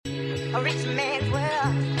a rich man's world.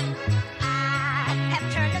 I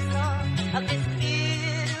have turned the soul of this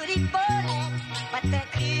beautiful land, but the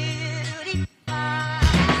beauty.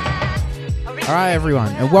 All right, everyone,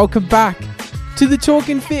 and welcome back to the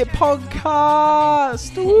Talking Fit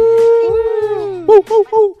podcast. Woo! Woo, woo,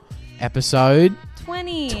 woo. Episode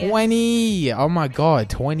 20. Oh my god,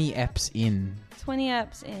 20 eps in. 20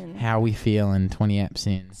 eps in. How are we feeling? 20 eps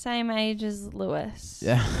in. Same age as Lewis.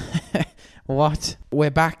 What?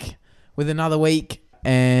 We're back with another week,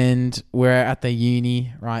 and we're at the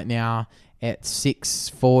uni right now at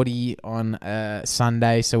 6:40 on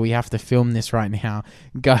Sunday, so we have to film this right now,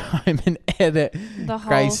 go home and edit. The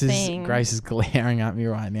whole thing. Grace is glaring at me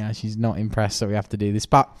right now. She's not impressed that we have to do this.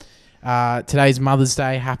 But today's Mother's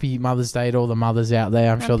Day. Happy Mother's Day to all the mothers out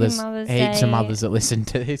there. I'm sure there's heaps of mothers that listen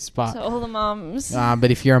to this. But to all the mums.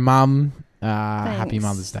 but if you're a mum, happy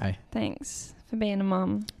Mother's Day. Thanks for being a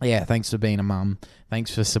mum. Yeah, thanks for being a mum.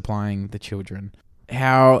 Thanks for supplying the children.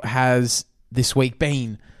 How has this week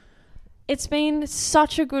been? It's been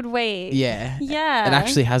such a good week. Yeah. Yeah. It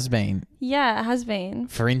actually has been. Yeah, it has been.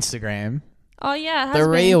 For Instagram. Oh, yeah, it has the been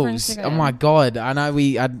reels. for Oh, my God. I know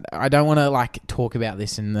I don't want to, like, talk about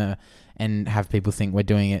this and have people think we're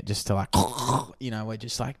doing it just to, like, we're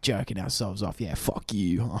just, like, jerking ourselves off. Yeah, fuck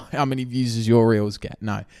you. How many views does your reels get?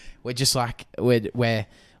 No. We're just, like, we're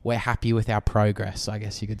happy with our progress, I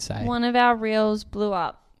guess you could say. One of our reels blew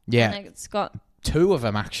up. Yeah. And it's got... 2 of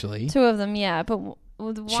them, actually. 2 of them, yeah. But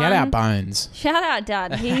with one... Shout out Bones. Shout out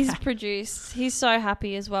Dad. He's produced... He's so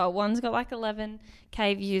happy as well. One's got, like,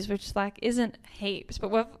 11K views, which, like, isn't heaps. But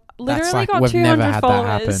we've literally got 200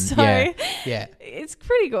 followers. So yeah. It's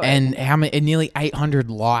pretty good. And how many? And nearly 800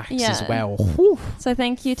 likes as well. Whew. So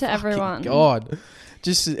thank you to everyone. God.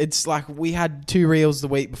 Just, it's like we had 2 reels the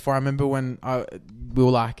week before. I remember when we were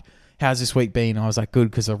like, how's this week been? I was like, good,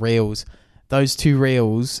 because the reels... Those 2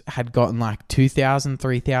 reels had gotten like 2,000,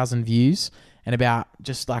 3,000 views and about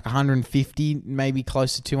just like 150, maybe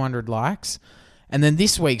close to 200 likes. And then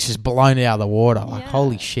this week's just blown it out of the water. Like,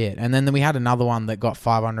 holy shit. And then we had another one that got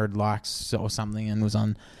 500 likes or something and was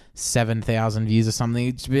on 7,000 views or something.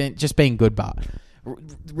 It's just been good, but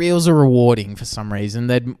reels are rewarding for some reason.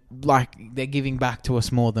 They're giving back to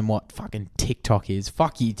us more than what fucking TikTok is.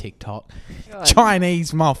 Fuck you, TikTok. God.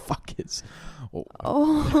 Chinese motherfuckers.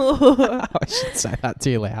 Oh. I should say that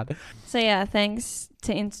too loud. So yeah, thanks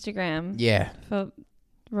to Instagram. Yeah. For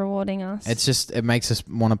rewarding us. It's just, it makes us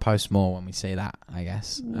want to post more when we see that, I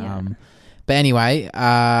guess. Yeah. But anyway,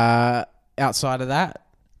 outside of that,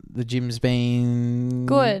 the gym's been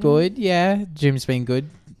good. Yeah, gym's been good.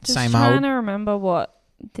 Just Same trying old. to remember what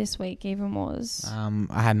this week even was.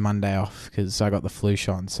 I had Monday off because I got the flu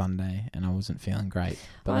shot on Sunday and I wasn't feeling great.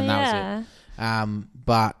 But then that was it.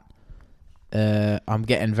 But I'm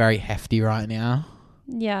getting very hefty right now.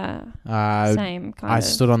 Yeah. Same kind of. I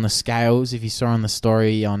stood on the scales. If you saw on the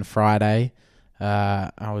story on Friday,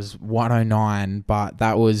 I was 109, but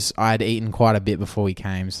I had eaten quite a bit before we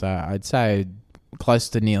came, so I'd say close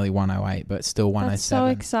to nearly 108, but still 107. That's so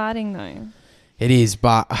exciting though. It is,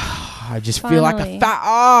 but I just feel like a fat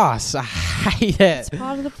ass. I hate it. It's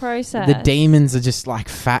part of the process. The demons are just like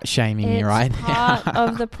fat shaming me right now. It's part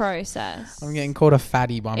of the process. I'm getting called a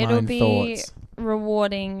fatty by my own thoughts. It'll be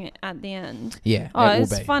rewarding at the end. Yeah,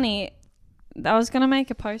 it's funny. I was going to make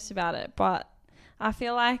a post about it, but I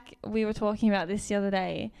feel like we were talking about this the other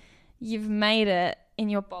day. You've made it in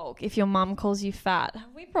your bulk if your mum calls you fat.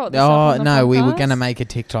 Have we brought this up on the podcast? We were going to make a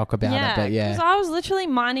TikTok about it, but yeah. Because I was literally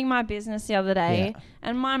minding my business the other day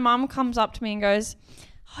and my mum comes up to me and goes,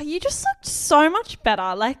 oh, you just looked so much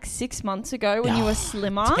better like 6 months ago when you were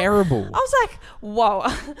slimmer. Terrible. I was like, whoa,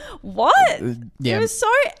 what? Yeah.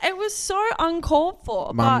 It was so uncalled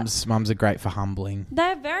for. Mums are great for humbling.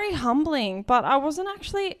 They're very humbling, but I wasn't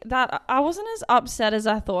as upset as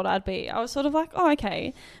I thought I'd be. I was sort of like, oh,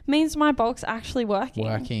 okay, means my bulk's actually working.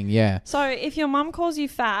 Working, yeah. So if your mum calls you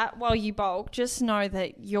fat while you bulk, just know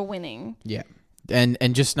that you're winning. Yeah.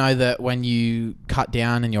 And just know that when you cut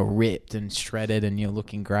down and you're ripped and shredded and you're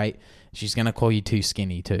looking great, she's going to call you too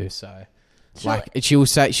skinny too. So she'll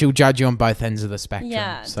judge you on both ends of the spectrum.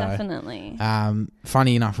 Yeah, so, definitely.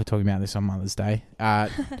 Funny enough, we're talking about this on Mother's Day.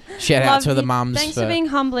 Shout out to the mums. Thanks for being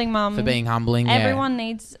humbling, Mum. For being humbling. Everyone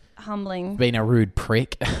needs humbling. Being a rude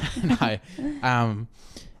prick. No.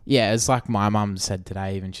 Yeah, it's like my mum said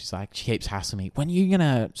today, even she keeps hassling me. When are you going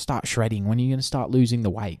to start shredding? When are you going to start losing the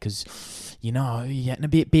weight? Because, you're getting a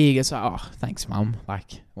bit big. It's like, oh, thanks, Mum.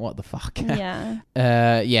 Like, what the fuck? Yeah.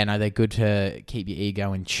 They're good to keep your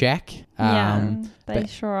ego in check. They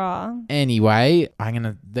sure are. Anyway,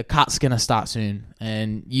 the cut's going to start soon.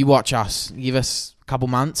 And you watch us. Give us a couple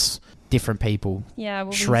months. different people. Yeah,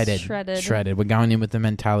 we'll Shredded. be shredded. Shredded. We're going in with the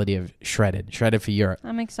mentality of shredded. Shredded for Europe.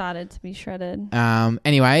 I'm excited to be shredded.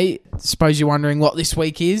 Anyway, suppose you're wondering what this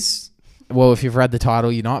week is. Well, if you've read the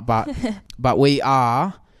title, you're not. But we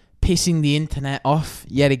are pissing the internet off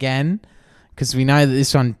yet again because we know that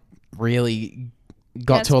this one really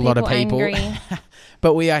got Gets to a lot of people. angry.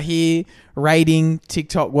 But we are here rating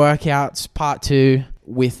TikTok workouts part 2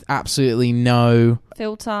 with absolutely no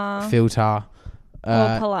Filter.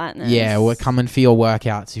 Or politeness. Yeah, we're coming for your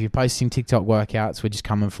workouts. If you're posting TikTok workouts, we're just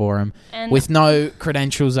coming for them And with no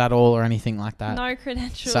credentials at all or anything like that. no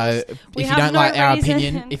credentials. So We if you have don't no like our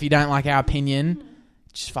reason. opinion,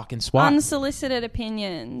 just fucking swipe. Unsolicited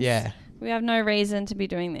opinions. Yeah. We have no reason to be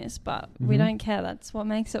doing this, but we don't care. That's what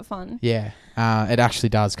makes it fun. Yeah, it actually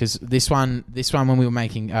does because this one when we were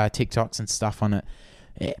making TikToks and stuff on it,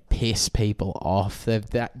 it pissed people off.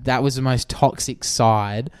 That was the most toxic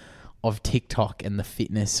side of TikTok and the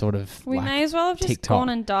fitness sort of. We may as well have just TikTok. gone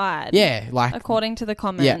and died. Yeah, like according to the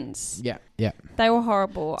comments. Yeah. They were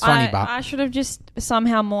horrible. It's funny, but I should have just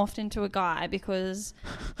somehow morphed into a guy because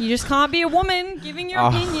you just can't be a woman giving your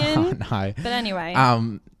opinion. Oh, no. But anyway.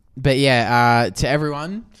 But yeah, to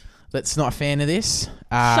everyone that's not a fan of this, shut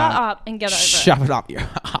up and get over it. Shove it up your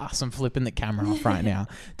ass. I'm flipping the camera off right now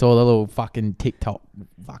to all the little fucking TikTok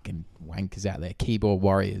fucking wankers out there, keyboard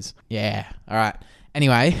warriors. Yeah. All right.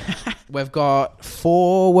 Anyway, we've got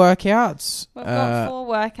 4 workouts. We've got 4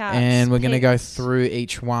 workouts. And we're going to go through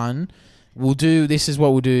each one. This is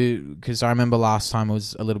what we'll do, because I remember last time it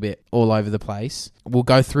was a little bit all over the place. We'll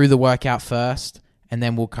go through the workout first, and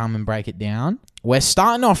then we'll come and break it down. We're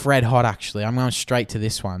starting off red hot, actually. I'm going straight to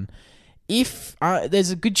this one. If there's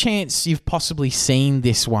a good chance you've possibly seen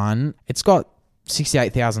this one. It's got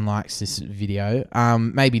 68,000 likes, this video.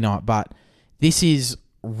 Maybe not, but this is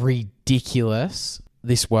ridiculous,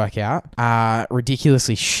 this workout.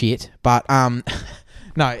 Ridiculously shit. But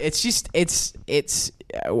no, it's just, it's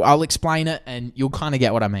I'll explain it and you'll kind of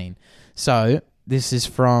get what I mean. So this is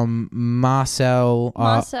from Marcel,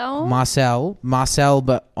 but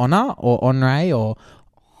Honor or Honre or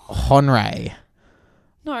Honre.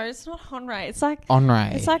 No, it's not Honre. It's like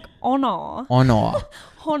Honre. It's like Honor. Honor.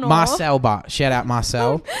 Honor. Marcel, but shout out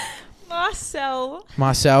Marcel.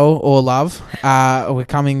 Marcel or love. We're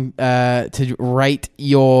coming to rate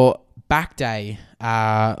your back day,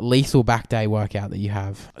 lethal back day workout that you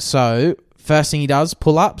have. So first thing he does,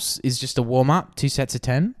 pull-ups, is just a warm-up, 2 sets of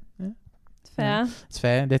 10. Fair. It's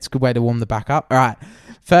fair. That's a good way to warm the back up. All right.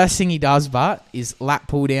 First thing he does, is lat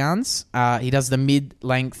pull downs. He does the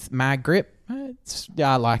mid-length mag grip.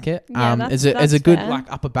 I like it. Yeah, as a good fair.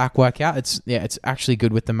 like upper back workout. It's actually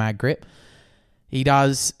good with the mag grip. He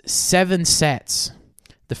does 7 sets.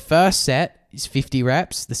 The first set is 50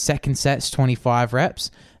 reps. The second set is 25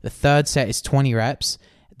 reps. The third set is 20 reps.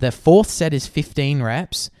 The fourth set is 15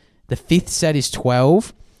 reps. The fifth set is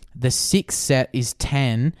 12. The sixth set is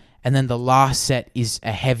 10. And then the last set is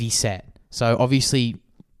a heavy set. So obviously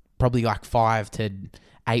probably like 5 to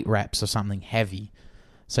 8 reps or something heavy.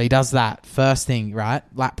 So he does that first thing, right?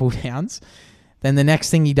 Lat pull downs. Then the next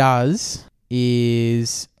thing he does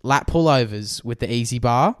is lat pullovers with the easy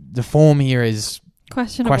bar. The form here is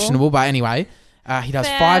questionable, but anyway, he does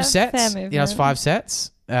 5 sets. He does 5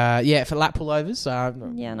 sets. For lat pullovers,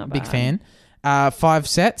 not big bad. fan. 5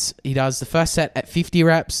 sets. He does the first set at 50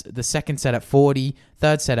 reps, the second set at 40,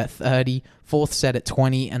 third set at 30, fourth set at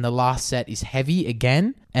 20, and the last set is heavy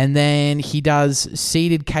again. And then he does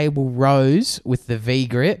seated cable rows with the V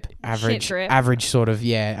grip. Average sort of,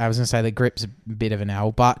 I was going to say the grip's a bit of an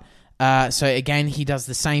L, but so again, he does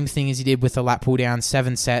the same thing as he did with the lat pull down,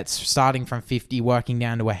 7 sets, starting from 50, working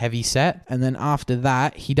down to a heavy set. And then after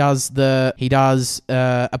that, he does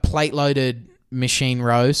a plate loaded machine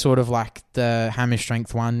row, sort of like the hammer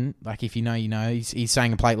strength one. Like if you know, you know. He's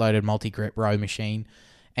saying a plate loaded multi grip row machine,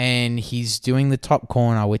 and he's doing the top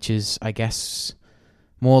corner, which is, I guess,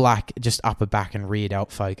 more like just upper back and rear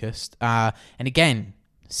delt focused. And again,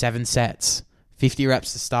 7 sets, 50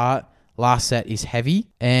 reps to start. Last set is heavy,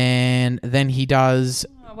 and then he does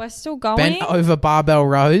we're still going. bent over barbell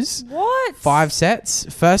rows. What? 5 sets.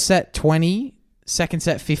 First set 20, second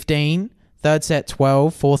set 15, third set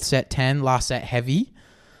 12, fourth set 10, last set heavy.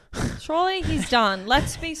 Surely he's done.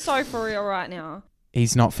 Let's be so for real right now.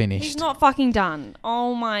 He's not finished. He's not fucking done.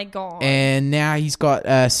 Oh my God. And now he's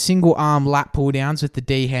got single arm lat pull downs with the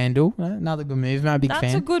D handle. Another good movement. I'm a big fan.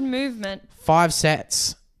 That's a good movement. 5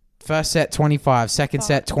 sets. First set 25, second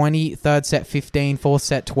set 20, third set 15, fourth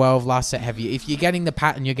set 12, last set heavy. If you're getting the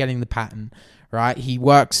pattern, you're getting the pattern, right? He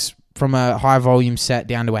works from a high volume set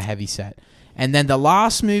down to a heavy set. And then the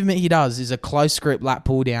last movement he does is a close grip lat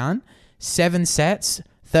pull down, 7 sets,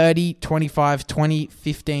 30, 25, 20,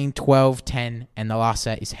 15, 12, 10, and the last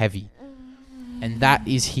set is heavy. And that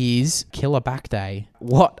is his killer back day.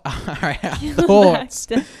 What are our thoughts?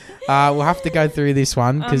 We'll have to go through this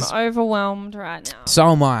one because I'm overwhelmed right now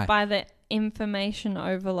so am I. by the information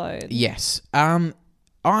overload. Yes. I'm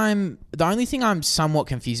the only thing I'm somewhat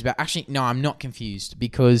confused about. Actually, no, I'm not confused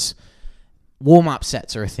because warm-up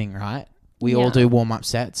sets are a thing, right? We all do warm-up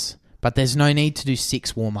sets, but there's no need to do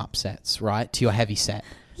 6 warm-up sets, right, to your heavy set.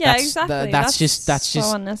 Yeah, exactly. That's just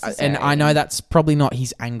so unnecessary. and I know that's probably not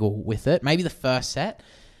his angle with it. Maybe the first set,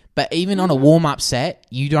 but even on a warm-up set,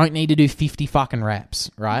 you don't need to do 50 fucking reps,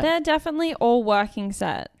 right? They're definitely all working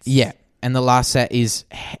sets. Yeah, and the last set is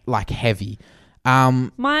like heavy.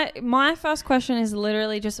 My first question is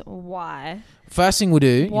literally just why. First thing we'll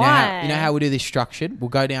do, Why? you know how we'll do this structured? We'll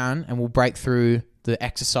go down and we'll break through the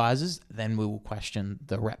exercises, then we will question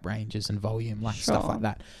the rep ranges and volume, like stuff like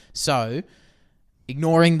that. So,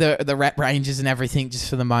 ignoring the rep ranges and everything just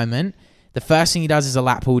for the moment, the first thing he does is a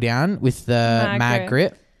lat pull down with the mag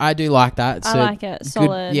grip. I do like that. It's I like it.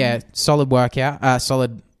 Solid. Solid workout.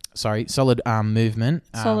 Solid movement.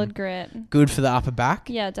 Solid grit. Good for the upper back.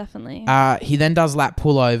 Yeah, definitely. He then does lat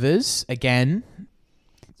pullovers again.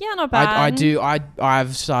 Yeah, not bad.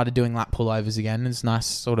 I've started doing lat pullovers again. It's nice,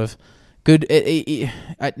 sort of good.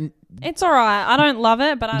 It's all right. I don't love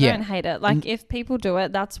it, but I don't hate it. Like, if people do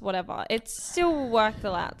it, that's whatever. It's still work the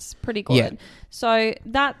lats pretty good. Yeah. So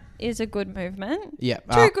that is a good movement. Yeah.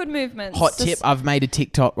 2 good movements. Hot tip. I've made a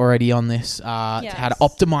TikTok already on this, how to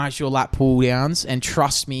optimize your lat pull downs. And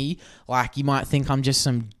trust me, like, you might think I'm just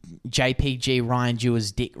some JPG Ryan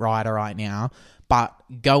Dewar's dick rider right now, but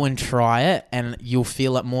go and try it and you'll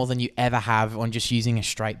feel it more than you ever have on just using a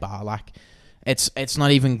straight bar. Like, it's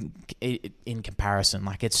not even in comparison.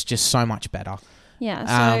 Like, it's just so much better.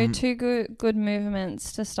 Yeah, so 2 good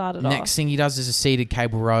movements to start it off. Next thing he does is a seated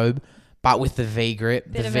cable robe, but with the V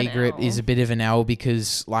grip. The V grip is a bit of an L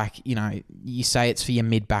because, like, you know, you say it's for your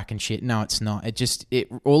mid back and shit. No, it's not.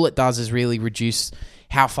 All it does is really reduce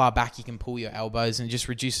how far back you can pull your elbows and just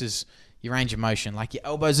reduces your range of motion. Like, your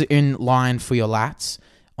elbows are in line for your lats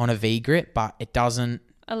on a V grip, but it doesn't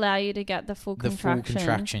allow you to get the full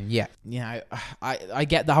contraction. Yeah. You know, I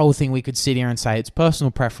get the whole thing. We could sit here and say it's personal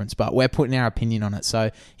preference, but we're putting our opinion on it.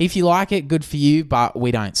 So if you like it, good for you, but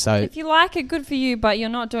we don't. So if you like it, good for you, but you're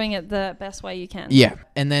not doing it the best way you can. Yeah.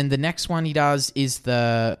 And then the next one he does is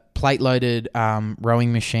the plate loaded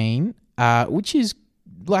rowing machine, which is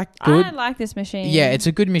like good. I like this machine. Yeah, it's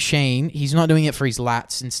a good machine. He's not doing it for his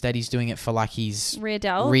lats. Instead, he's doing it for like his rear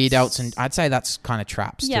delts. And I'd say that's kind of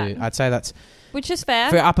traps too. I'd say that's... Which is fair.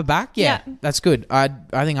 For upper back, yeah. That's good. I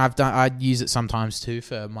think I'd use it sometimes too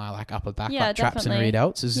for my like upper back, like traps and rear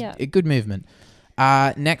delts. Is a good movement.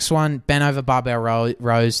 Next one, bent over barbell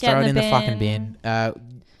rows. Throw it in the fucking bin.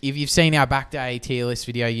 If you've seen our back day tier list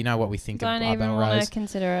video, you know what we think of barbell rows. Don't even want to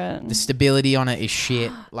consider it. The stability on it is shit.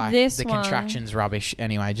 Like, the contraction's rubbish.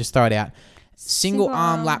 Anyway, just throw it out. Single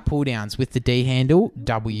arm lat pull downs with the D handle,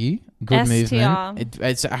 W. Good movement.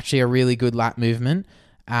 It's actually a really good lat movement.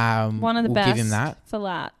 One of the best give him that. For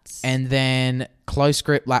lats. And then close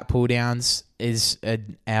grip lat pull downs is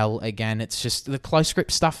an L again. It's just the close grip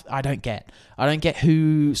stuff I don't get. I don't get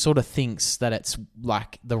who sort of thinks that it's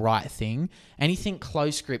like the right thing. Anything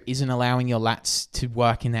close grip isn't allowing your lats to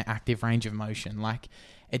work in their active range of motion. Like,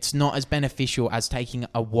 it's not as beneficial as taking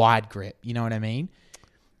a wide grip. You know what I mean?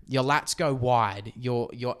 Your lats go wide.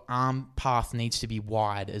 Your arm path needs to be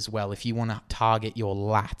wide as well if you want to target your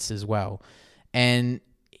lats as well. And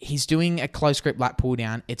he's doing a close grip lat pull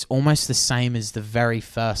down. It's almost the same as the very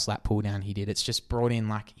first lat pull down he did. It's just brought in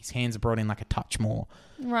like, his hands are brought in like a touch more.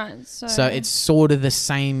 Right. So it's sort of the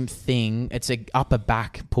same thing. It's a upper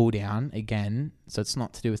back pull down again. So it's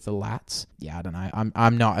not to do with the lats. Yeah, I don't know.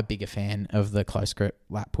 I'm not a bigger fan of the close grip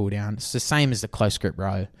lat pull down. It's the same as the close grip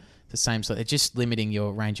row. The same. So it's just limiting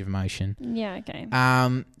your range of motion. Yeah. Okay.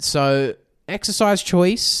 So exercise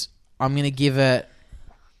choice, I'm going to give it,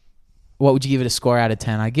 what would you give it a score out of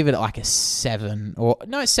 10? I give it like a 7 or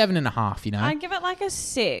no, 7.5. You know, I give it like a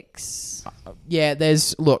 6. Yeah,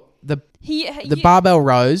 there's the barbell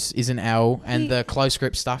rows is an L, and the close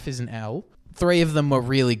grip stuff is an L. 3 of them were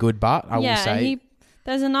really good, but I will say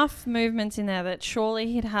there's enough movements in there that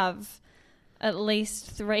surely he'd have at least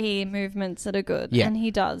 3 movements that are good, and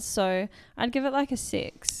he does. So I'd give it like a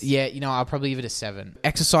 6. Yeah, you know, I'll probably give it a 7.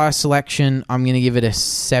 Exercise selection, I'm going to give it a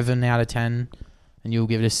 7 out of 10. And you'll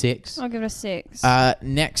give it a 6? I'll give it a 6.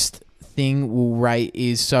 Next thing we'll rate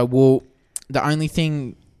is... the only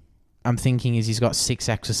thing I'm thinking is he's got 6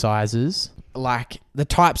 exercises. Like, the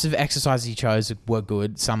types of exercises he chose were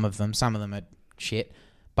good. Some of them are shit.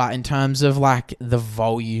 But in terms of like the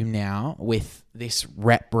volume now with this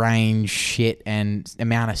rep range shit and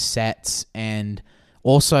amount of sets, and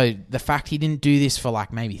also the fact he didn't do this for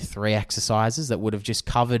like maybe 3 exercises that would have just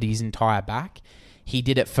covered his entire back. He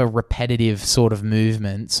did it for repetitive sort of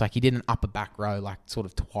movements. Like he did an upper back row like sort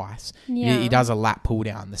of twice. Yeah. He does a lat pull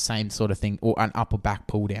down, the same sort of thing, or an upper back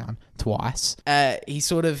pull down twice. He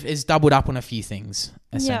sort of is doubled up on a few things,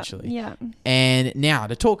 essentially. Yeah. And now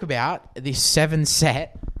to talk about this 7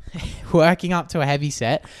 set, working up to a heavy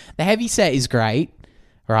set. The heavy set is great,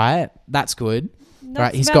 right? That's good.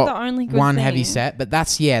 Right? He's about got the only good one thing. heavy set, but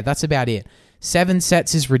that's about it. 7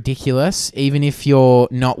 sets is ridiculous, even if you're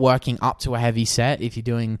not working up to a heavy set. If you're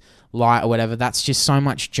doing light or whatever, that's just so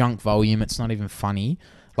much junk volume. It's not even funny.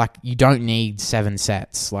 Like, you don't need 7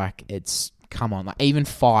 sets. Like, it's, come on. Like, even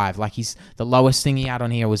 5. Like, the lowest thing he had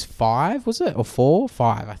on here was 5, was it? Or 4?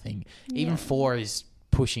 5, I think. Even 4 is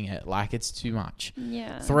pushing it. Like, it's too much.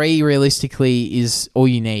 Yeah. 3, realistically, is all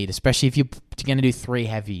you need, especially if you're going to do 3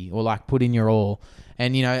 heavy or, like, put in your all.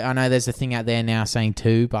 And, you know, I know there's a thing out there now saying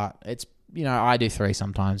 2, but it's, you know, I do 3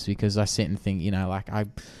 sometimes because I sit and think, you know, like I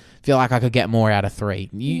feel like I could get more out of 3.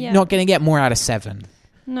 You're not going to get more out of 7.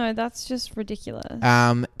 No, that's just ridiculous.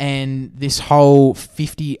 And this whole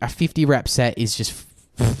 50 rep set is just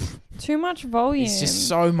too much volume. It's just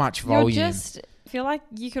so much volume. You're just feel like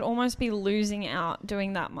you could almost be losing out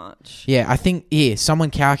doing that much. Yeah, I think someone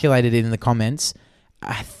calculated it in the comments.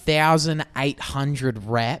 1,800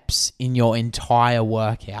 reps in your entire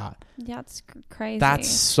workout. That's crazy. That's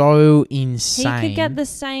so insane. He could get the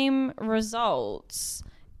same results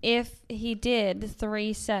if he did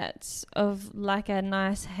 3 sets of like a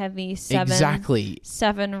nice heavy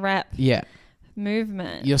 7 rep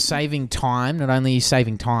movement. You're saving time. Not only are you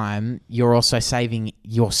saving time, you're also saving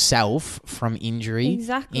yourself from injury.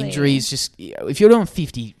 Exactly. Injury is just, if you're doing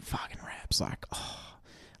 50 fucking reps,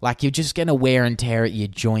 like you're just going to wear and tear at your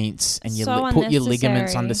joints and you put your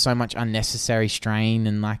ligaments under so much unnecessary strain.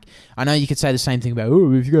 And like, I know you could say the same thing about,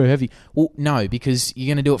 if you go heavy. Well, no, because you're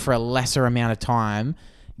going to do it for a lesser amount of time.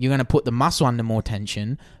 You're going to put the muscle under more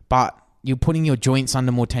tension, but you're putting your joints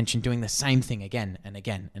under more tension, doing the same thing again and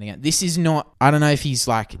again and again. This is not, I don't know if he's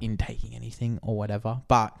like intaking anything or whatever,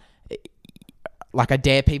 but like I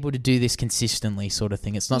dare people to do this consistently sort of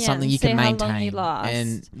thing. It's not something you can maintain. How long you last.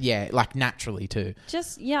 And like naturally too.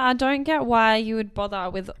 I don't get why you would bother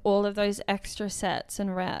with all of those extra sets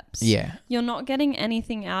and reps. Yeah. You're not getting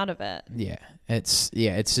anything out of it. Yeah. It's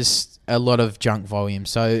just a lot of junk volume.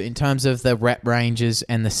 So in terms of the rep ranges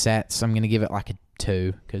and the sets, I'm going to give it like a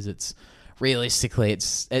 2 because it's realistically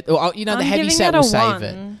the heavy set will save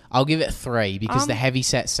it. I'll give it 3 because the heavy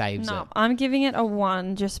set saves it. No, I'm giving it a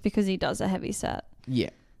 1 just because he does a heavy set. Yeah.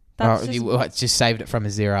 That's just saved it from a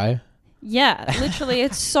 0. Yeah, literally,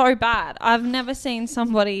 it's so bad. I've never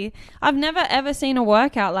ever seen a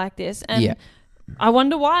workout like this. And I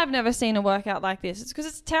wonder why I've never seen a workout like this. It's because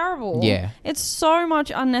it's terrible. Yeah. It's so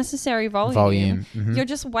much unnecessary volume. Mm-hmm. You're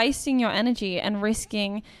just wasting your energy and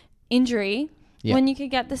risking injury when you could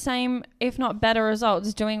get the same, if not better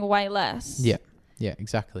results, doing way less. Yeah. Yeah,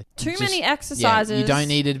 exactly. Too many exercises. You don't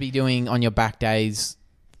need to be doing on your back days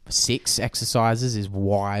 6 exercises is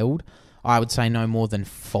wild. I would say no more than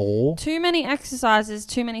 4. Too many exercises,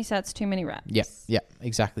 too many sets, too many reps. Yeah,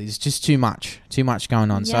 exactly. There's just too much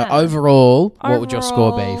going on. Yeah. So overall, what would your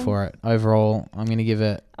score be for it? Overall, I'm going to give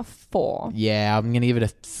it a 4. Yeah, I'm going to give it a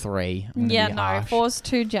 3. Yeah, no, 4's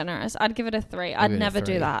too generous. I'd give it a 3. I'd never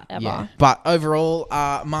do that ever. Yeah. But overall,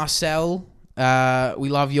 Marcel, we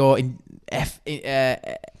love your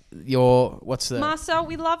Marcel,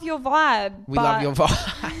 we love your vibe. We love your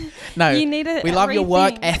vibe. No, we love your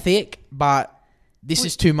work ethic, but this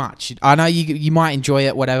is too much. I know you might enjoy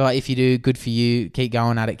it, whatever. If you do, good for you. Keep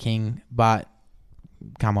going at it, King. But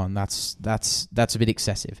come on, that's a bit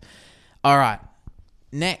excessive. All right,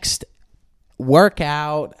 next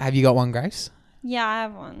workout. Have you got one, Grace? Yeah, I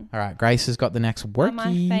have one. All right, Grace has got the next worky.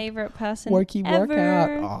 My favorite person ever.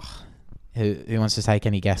 Workout. Oh, who wants to take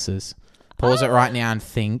any guesses? Pause it right now and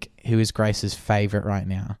think, who is Grace's favourite right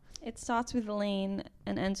now? It starts with lean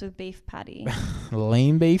and ends with beef patty.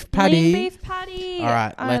 Lean beef patty. Lean beef patty. All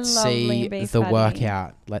right, let's see the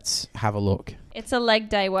workout. Let's have a look. It's a leg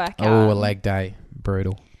day workout. Oh, a leg day.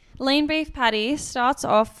 Brutal. Lean beef patty starts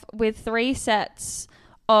off with 3 sets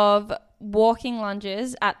of walking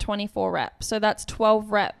lunges at 24 reps. So that's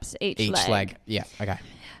 12 reps each leg. Yeah, okay.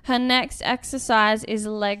 Her next exercise is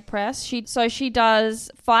leg press. She does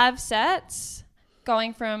 5 sets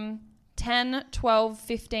going from 10, 12,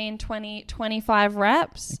 15, 20, 25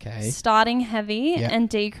 reps. Okay. Starting heavy and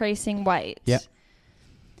decreasing weight. Yep.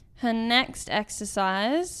 Her next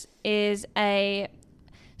exercise is a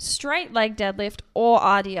straight leg deadlift or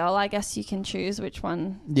RDL. I guess you can choose which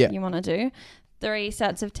one you want to do. 3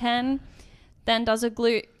 sets of 10. Then does a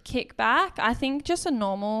glute kick back. I think just a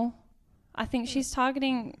normal. I think she's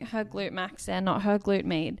targeting her glute max there, not her glute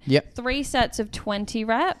med. Yep. 3 sets of 20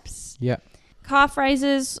 reps. Yep. Calf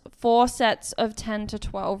raises, 4 sets of 10 to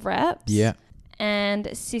 12 reps. Yeah. And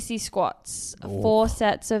sissy squats, 4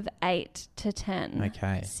 sets of 8 to 10.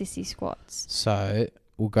 Okay. Sissy squats. So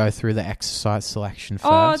we'll go through the exercise selection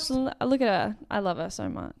Oh, first. look at her. I love her so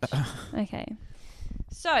much. Okay.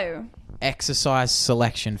 So. Exercise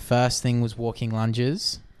selection. First thing was walking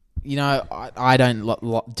lunges. You know, I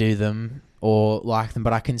don't do them or like them,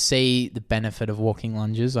 but I can see the benefit of walking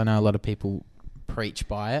lunges. I know a lot of people preach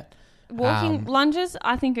by it. Walking lunges,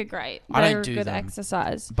 I think, are great. I They're don't do a good them,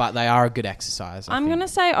 exercise. But they are a good exercise. I'm going to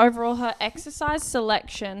say overall her exercise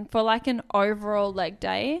selection for like an overall leg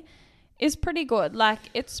day is pretty good. Like,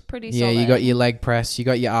 it's pretty solid. Yeah, you got your leg press, you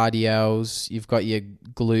got your RDLs, you've got your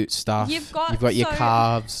glute stuff, you've got your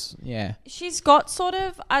calves. Yeah. She's got sort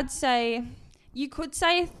of, I'd say, you could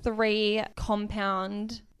say 3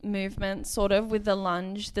 compound movements sort of with the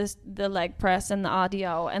lunge, the leg press and the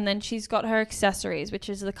RDL. And then she's got her accessories, which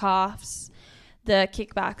is the calves, the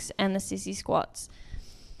kickbacks and the sissy squats.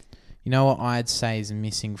 You know what I'd say is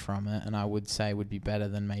missing from it, and I would say would be better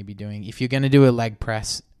than maybe doing, if you're going to do a leg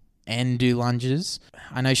press and do lunges.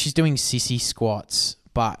 I know she's doing sissy squats,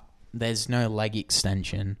 but there's no leg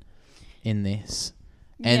extension in this.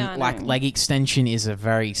 And leg extension is a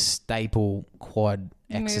very staple quad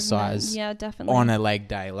exercise. Yeah, definitely. On a leg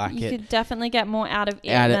day. Like you could definitely get more out of it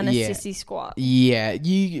than a sissy squat. Yeah.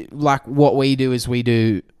 You like what we do is we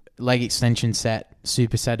do leg extension set,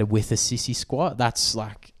 supersetted with a sissy squat. That's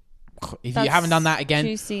like, if you haven't done that again,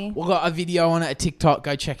 juicy. We've got a video on it at TikTok.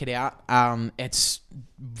 Go check it out. It's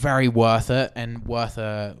very worth it and worth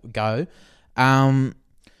a go.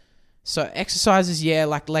 So exercises, yeah,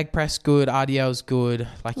 like leg press, good. RDL's good.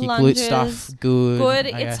 Like your glute stuff, good. Good.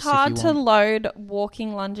 It's hard to load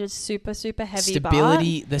walking lunges super, super heavy.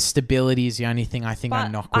 The stability is the only thing I think I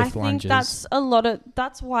knock with lunges. I think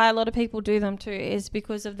that's why a lot of people do them too, is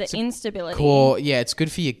because of the instability. Core, yeah, it's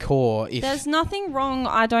good for your core. There's nothing wrong,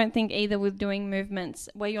 I don't think, either with doing movements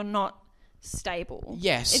where you're not stable.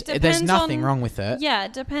 Yes, there's nothing wrong with it. Yeah,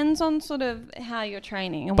 it depends on sort of how you're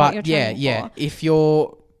training and what you're training for. If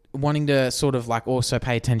you're wanting to sort of like also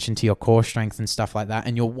pay attention to your core strength and stuff like that,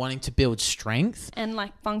 and you're wanting to build strength and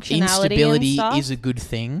like functionality, instability and stuff, is a good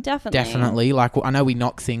thing. Definitely. Like, I know we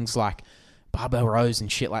knock things like barbell rows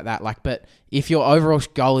and shit like that, like, but if your overall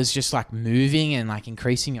goal is just like moving and like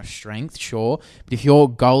increasing your strength, sure, but if your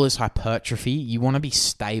goal is hypertrophy, you want to be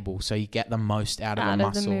stable so you get the most out of the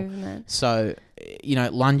muscle. The movement. So, you know,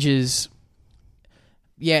 lunges.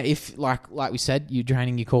 Yeah, if like we said, you're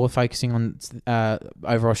training your core, focusing on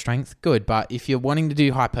overall strength, good. But if you're wanting to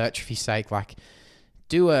do hypertrophy sake, like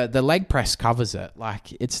the leg press covers it.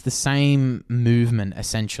 Like it's the same movement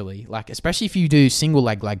essentially. Like especially if you do single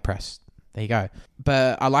leg press, there you go.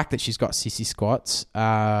 But I like that she's got sissy squats,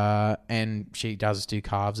 and she does do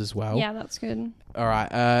calves as well. Yeah, that's good. All right,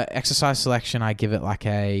 exercise selection, I give it like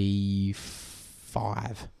a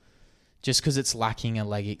 5. Just because it's lacking a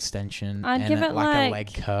leg extension I'd give it like a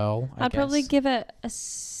leg curl. I'd probably give it a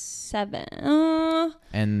 7.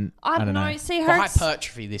 And I don't know. See, for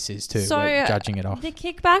hypertrophy, this is too. We're judging it off. The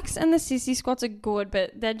kickbacks and the sissy squats are good,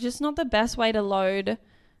 but they're just not the best way to load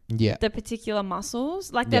the particular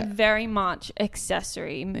muscles. Like they're very much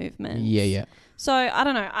accessory movements. Yeah. So I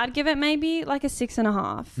don't know. I'd give it maybe like a 6.5.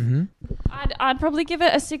 Mm-hmm. I'd probably give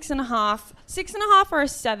it a 6.5, 6.5 or a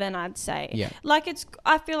 7. I'd say. Yeah. Like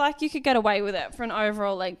I feel like you could get away with it for an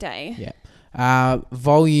overall leg day. Yeah.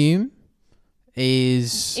 Volume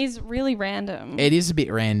is really random. It is a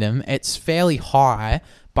bit random. It's fairly high,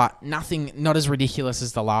 but not as ridiculous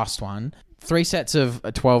as the last one. 3 sets of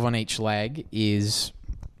 12 on each leg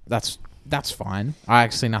that's fine. I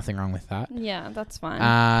actually nothing wrong with that. Yeah, that's fine.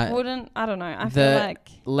 I don't know. I feel like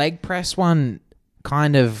leg press one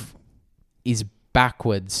kind of is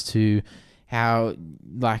backwards to how,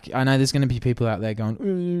 like, I know there's going to be people out there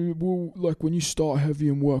going, well, like when you start heavy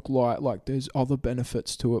and work light, like there's other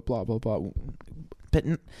benefits to it, blah, blah, blah. But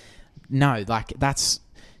no, like that's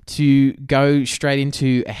to go straight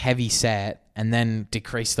into a heavy set and then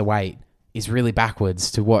decrease the weight is really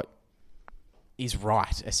backwards to what is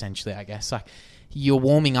right, essentially, I guess. Like you're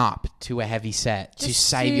warming up to a heavy set to Just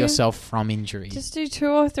save do- yourself from injury. Just do 2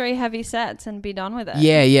 or 3 heavy sets and be done with it.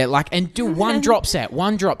 Yeah, like, and do one drop set.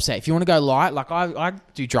 If you want to go light, like I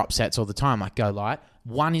do drop sets all the time, like go light.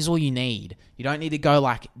 One is all you need. You don't need to go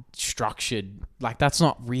like structured. Like that's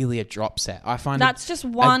not really a drop set. I find That's just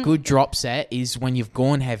one. a good drop set is when you've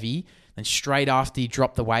gone heavy, then straight after you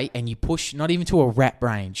drop the weight and you push, not even to a rep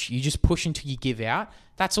range. You just push until you give out.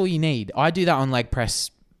 That's all you need. I do that on leg press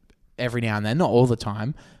every now and then, not all the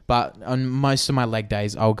time, but on most of my leg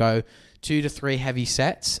days, I'll go 2 to 3 heavy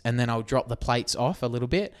sets and then I'll drop the plates off a little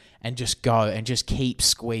bit and just go and just keep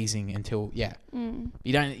squeezing until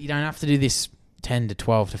you don't have to do this 10 to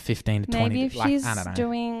 12 to 15 to 20. Maybe if like, she's I don't know.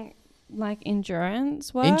 doing like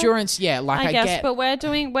endurance work. Endurance, yeah, like I guess, get but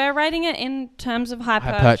we're rating it in terms of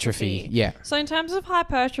hypertrophy, yeah. So in terms of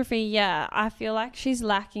hypertrophy, yeah, I feel like she's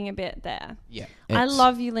lacking a bit there. Yeah. I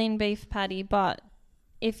love you, lean beef patty, but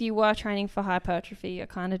if you were training for hypertrophy, you're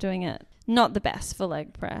kind of doing it not the best for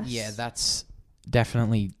leg press. Yeah, that's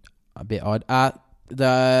definitely a bit odd.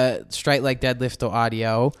 The straight leg deadlift or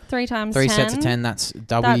RDL, 3 times 3 10. sets of 10, that's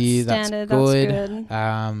W, that's standard, good.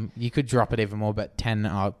 that's good. You could drop it even more, but 10,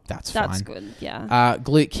 that's fine. That's good, yeah.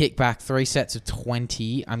 Glute kickback, 3 sets of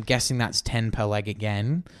 20. I'm guessing that's 10 per leg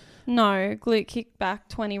again. No, glute kickback,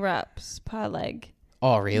 20 reps per leg.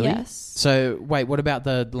 Oh, really? Yes. So, wait, what about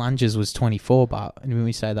the lunges was 24, but when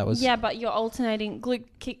we say that was... Yeah, but you're alternating glute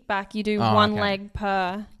kickback. You do Oh, one okay. leg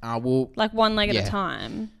per, well, like one leg at yeah. a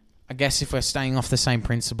time. I guess if we're staying off the same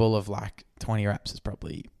principle of like 20 reps is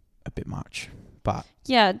probably a bit much, but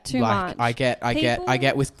Yeah, too like much. I People-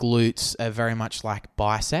 get with glutes are very much like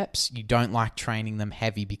biceps. You don't like training them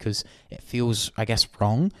heavy because it feels, I guess,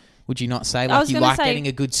 wrong. Would you not say? I Like was you gonna like say, getting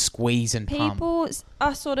a good squeeze and pump. People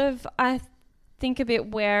are sort of, I think, a bit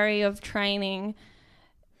wary of training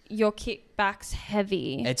your kickbacks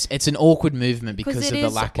heavy. It's an awkward movement because it of the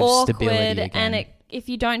is lack of awkward, stability again. and if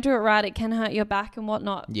you don't do it right, it can hurt your back and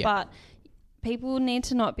whatnot. Yeah. But people need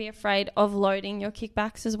to not be afraid of loading your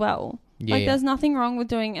kickbacks as well. Yeah, like yeah. there's nothing wrong with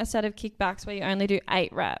doing a set of kickbacks where you only do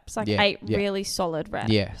 8 reps, like Yeah, 8 yeah. really solid reps.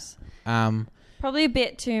 Yeah. Probably a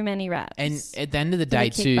bit too many reps. And at the end of the for day,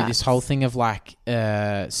 the too, this kickbacks. whole thing of like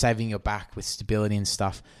saving your back with stability and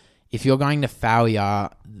stuff, if you're going to failure,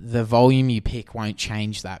 the volume you pick won't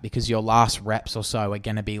change that because your last reps or so are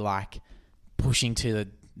going to be like pushing to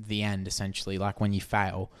the end, essentially, like when you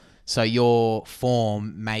fail. So your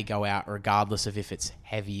form may go out regardless of if it's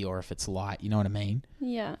heavy or if it's light. You know what I mean?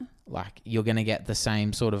 Yeah. Like you're going to get the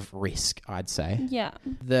same sort of risk, I'd say. Yeah.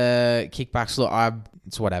 The kickbacks, look,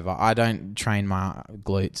 it's whatever. I don't train my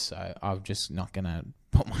glutes, so I'm just not going to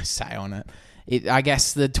put my say on it. I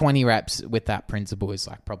guess the 20 reps with that principle is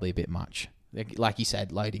like probably a bit much. Like you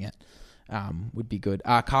said, loading it would be good.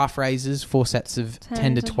 Calf raises, 4 sets of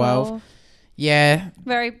 10 to 12. Yeah.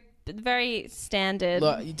 Very standard.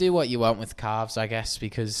 Look, you do what you want with calves, I guess,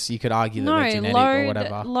 because you could argue that no, they're genetic or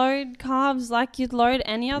whatever. load calves like you'd load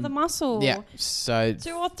any other muscle. Yeah. So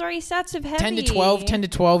 2 or 3 sets of heavy. 10 to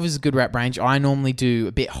 12 is a good rep range. I normally do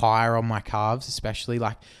a bit higher on my calves, especially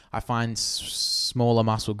like I find smaller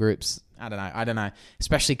muscle groups. I don't know.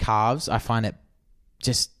 Especially calves. I find it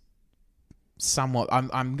just somewhat.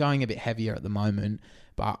 I'm going a bit heavier at the moment,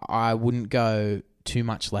 but I wouldn't go too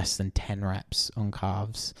much less than 10 reps on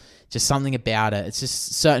calves. Just something about it. It's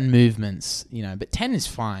just certain movements, you know. But 10 is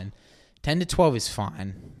fine. 10 to 12 is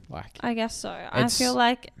fine. Like I guess so. I feel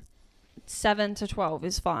like 7 to 12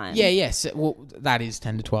 is fine. yeah, yes. Well, that is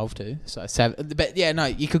 10 to 12 too. So 7. But yeah, no,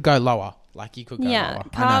 you could go lower. Like you could go lower.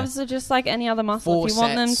 Calves are just like any other muscle. 4 if you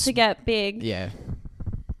want them sets. to get big, Yeah.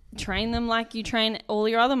 train them like you train all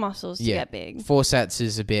your other muscles to get big. 4 sets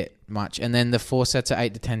is a bit much. And then the 4 sets of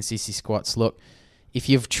 8 to 10 CC squats. Look, if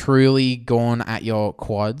you've truly gone at your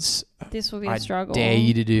quads, This will be I a struggle. dare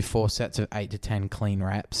you to do 4 sets of 8 to 10 clean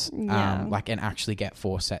reps. Yeah. And actually get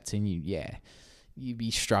 4 sets in. You'd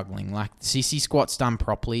be struggling. Like CC squats done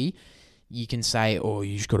properly, you can say, oh,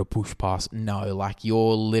 you just got to push past. No, like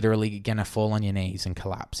you're literally going to fall on your knees and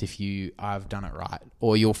collapse if I've done it right.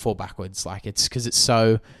 Or you'll fall backwards. Like it's because it's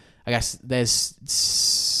so, I guess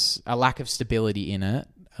there's a lack of stability in it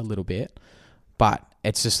a little bit. But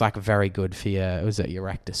it's just like very good for your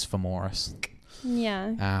rectus femoris.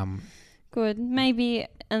 Yeah. Good. Maybe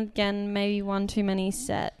 1 too many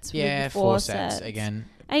sets. Yeah, with 4 sets again.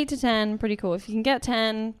 8 to 10, pretty cool. If you can get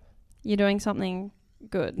 10, you're doing something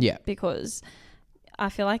good. Yeah. Because I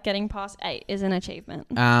feel like getting past 8 is an achievement.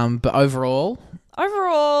 But overall,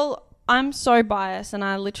 I'm so biased and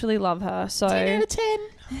I literally love her. So 10 out of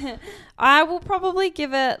 10. I will probably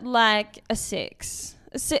give it like a 6.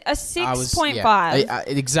 A 6.5.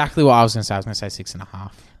 Exactly what I was going to say. I was going to say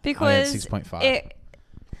 6.5. Because 6.5.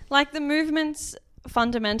 Like the movements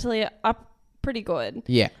fundamentally are pretty good.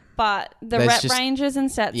 Yeah. But the There's rep just- ranges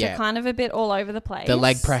and sets yeah. are kind of a bit all over the place. The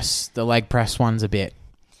leg press one's a bit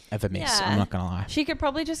of a miss. Yeah. I'm not going to lie. She could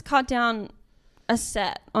probably just cut down a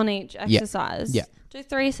set on each exercise. Yeah. Do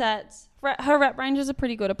 3 sets. Her rep ranges are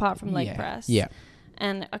pretty good apart from leg press. Yeah.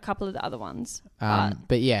 And a couple of the other ones.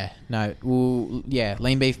 But yeah, no. Well, yeah,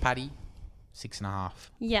 lean beef patty, 6.5.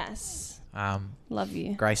 Yes. Love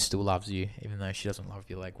you. Grace still loves you, even though she doesn't love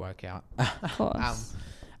your leg workout. Of course.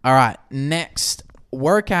 All right, next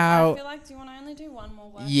workout. I feel like, do you want to only do one more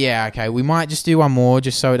workout? Yeah, okay. We might just do one more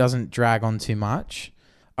just so it doesn't drag on too much.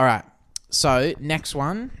 All right. So, next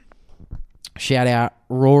one. Shout out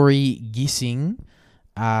Rory Gissing.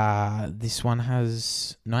 This one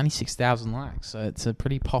has 96,000 likes, so it's a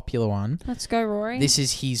pretty popular one. Let's go, Rory. This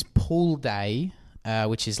is his pull day,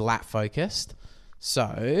 which is lat focused.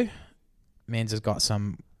 So, Mans has got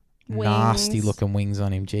some nasty looking wings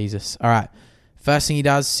on him. Jesus. All right. First thing he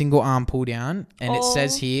does, single arm pull down, and it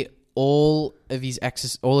says here all of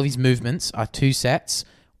his movements are 2 sets,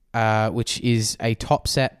 which is a top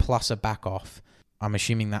set plus a back off. I'm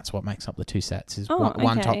assuming that's what makes up the 2 sets. Is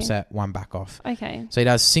one top set, one back off. Okay. So he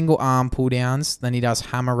does single arm pull downs, then he does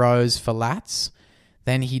hammer rows for lats,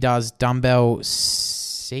 then he does dumbbell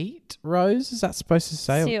seat rows. Is that supposed to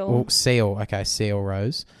say? Seal. Seal. Okay, seal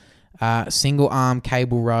rows. Single arm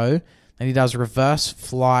cable row. Then he does reverse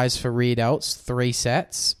flies for rear delts, 3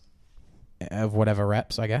 sets of whatever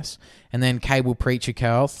reps, I guess. And then cable preacher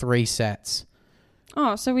curl, 3 sets.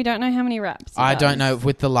 Oh, so we don't know how many reps. I don't know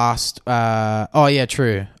with the last... oh, yeah,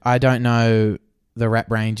 true. I don't know the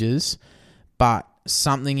rep ranges, but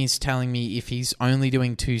something is telling me if he's only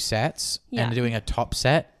doing 2 sets and doing a top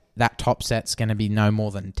set, that top set's going to be no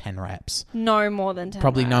more than 10 reps. No more than 10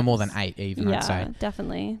 Probably reps. no more than 8 even, I'd say. Yeah,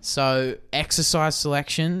 definitely. So, exercise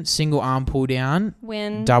selection, single arm pull down,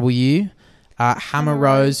 Win. W, hammer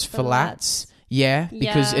rows for lats. Yeah,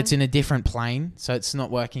 because Yeah. it's in a different plane, so it's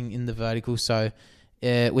not working in the vertical. So,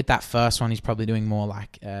 with that first one, he's probably doing more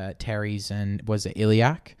like teres and was it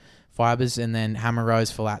iliac fibers, and then hammer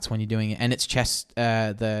rows for lats when you're doing it. And it's chest.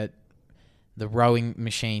 The rowing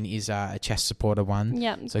machine is a chest supported one.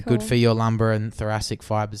 Yeah, so cool. good for your lumbar and thoracic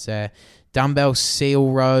fibers there. Dumbbell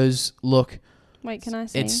seal rows. Look, Wait, can I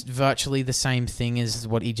see? it's virtually the same thing as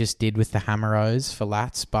what he just did with the hammer rows for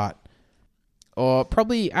lats, or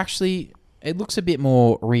probably actually. It looks a bit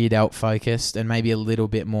more rear delt focused and maybe a little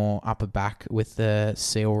bit more upper back with the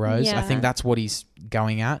seal rows. I think that's what he's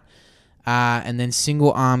going at. And then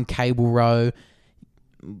single arm cable row.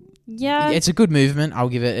 Yeah. It's a good movement. I'll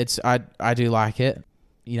give it. I do like it.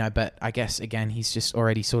 But I guess again he's just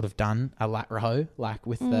already sort of done a lat row like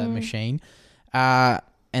with the machine. And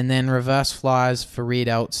then reverse flies for rear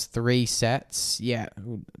delts, 3 sets. Yeah,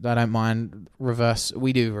 I don't mind reverse.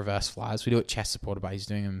 We do reverse flies. We do it chest supported, but he's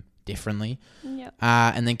doing them differently. Yep.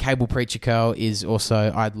 And then cable preacher curl is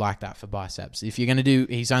also, I'd like that for biceps. If you're going to do,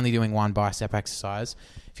 he's only doing one bicep exercise.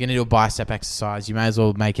 If you're going to do a bicep exercise, you may as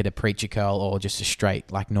well make it a preacher curl or just a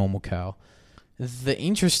straight, like normal curl. The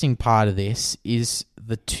interesting part of this is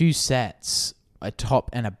the 2 sets, a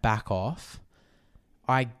top and a back off.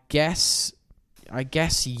 I guess,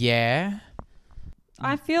 yeah.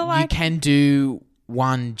 I feel like you can do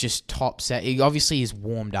one just top set. He obviously is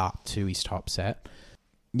warmed up to his top set.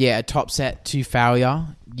 Yeah, a top set to failure.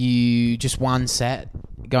 You just 1 set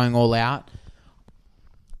going all out.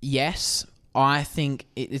 Yes, I think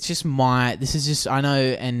it's just this is just, I know,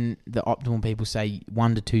 and the optimal people say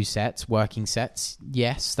 1 to 2 sets, working sets.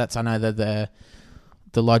 Yes, that's, I know the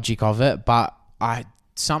logic of it, but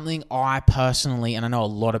something I personally, and I know a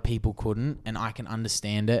lot of people couldn't, and I can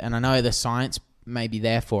understand it, and I know the science may be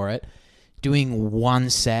there for it, doing 1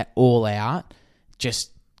 set all out,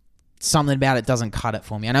 just something about it doesn't cut it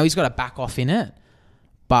for me. I know he's got a back off in it,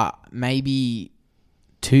 but maybe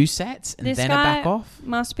 2 sets and this then a guy back off.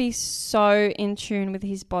 must be so in tune with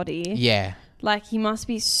his body. Yeah. Like he must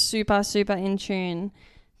be super, super in tune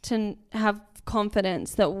to have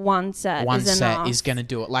confidence that 1 set One is set enough. is going to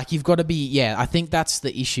do it. Like you've got to be, yeah, I think that's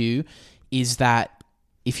the issue is that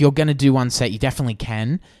if you're going to do 1 set, you definitely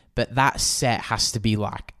can, but that set has to be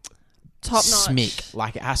like top notch. smick.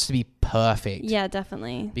 Like it has to be perfect. Yeah,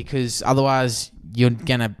 definitely. Because otherwise you're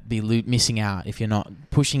going to be missing out if you're not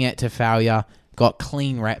pushing it to failure, got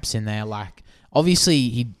clean reps in there. Like obviously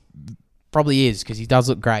he probably is because he does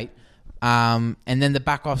look great. And then the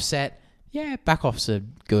back off set, yeah, back offs are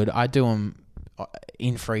good. I do them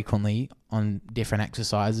infrequently on different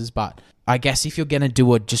exercises. But I guess if you're going to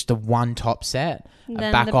do just a one top set, Then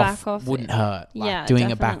a back the off back off- wouldn't hurt. Like Yeah,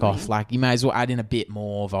 doing a back definitely. off, like you may as well add in a bit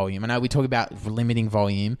more volume. I know we talk about limiting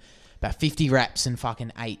volume, but 50 reps and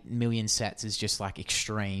fucking 8 million sets is just like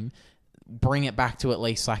extreme. Bring it back to at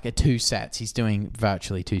least like a 2 sets. He's doing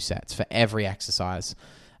virtually 2 sets for every exercise.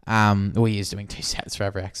 Well, he is doing 2 sets for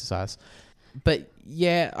every exercise. But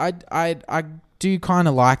yeah, I do kind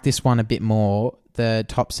of like this one a bit more, the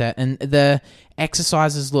top set. And the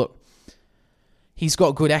exercises, look, he's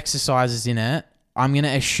got good exercises in it. I'm going to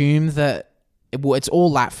assume that it's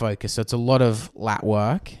all lat focused, so it's a lot of lat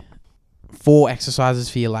work. 4 exercises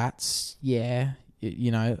for your lats, yeah.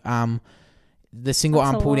 You know, the single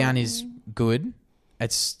That's arm a pull lot. down is good.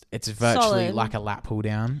 It's virtually Solid. like a lat pull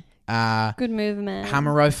down. Good movement.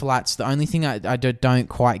 Hammer row for lats. The only thing I don't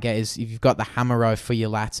quite get is if you've got the hammer row for your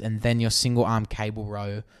lats and then your single arm cable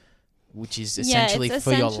row, which is essentially it's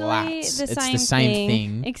for your essentially lats. It's the same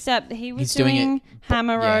thing. Except he was He's doing doing it-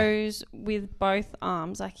 hammer yeah. rows with both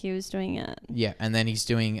arms, like he was doing it. Yeah, and then he's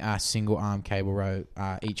doing a single arm cable row,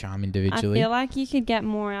 each arm I individually. feel like you could get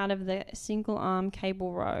more out of the single arm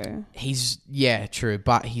cable row. Yeah, true,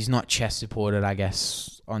 but he's not chest supported, I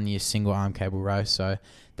guess, on your single arm cable row. So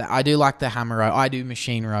I do like the hammer row. I do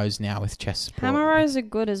machine rows now with chest support. Hammer rows are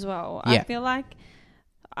good as well. Yeah. I feel like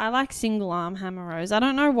I like single arm hammer rows. I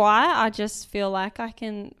don't know why. I just feel like I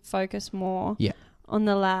can focus more Yeah. on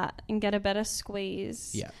the lat and get a better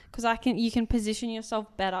squeeze. Yeah. Because you can position yourself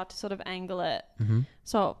better to sort of angle it, Mm-hmm.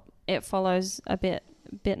 so it follows a bit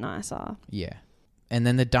nicer. Yeah. And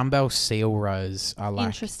then the dumbbell seal rows I like.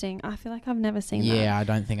 Interesting. I feel like I've never seen that. Yeah, I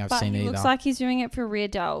don't think I've But seen he it looks either. like he's doing it for rear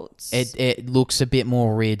delts. It looks a bit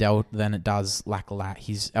more rear delt than it does like lat.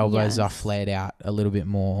 His elbows are Yes. flared out a little bit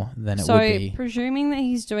more than it so would be. presuming that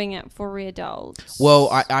he's doing it for rear delts. Well,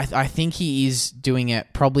 I think he is doing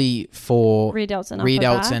it probably for rear delts and rear upper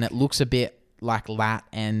delts, back. and it looks a bit like lat,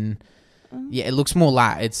 and yeah, it looks more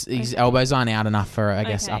lat. It's his Okay. elbows aren't out enough for, I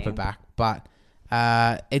guess, Okay. upper back, but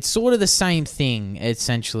it's sort of the same thing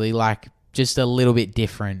essentially, like just a little bit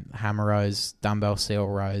different. Hammer rows, dumbbell seal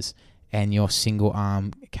rows, and your single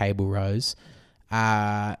arm cable rows.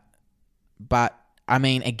 But I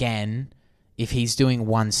mean, again, if he's doing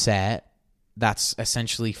one set, that's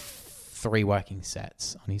essentially 3 working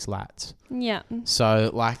sets on his lats. Yeah. So,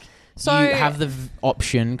 like, So- you have the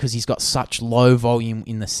option, because he's got such low volume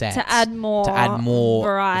in the sets, To add more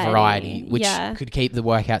variety, which yeah. could keep the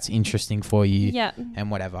workouts interesting for you Yeah. and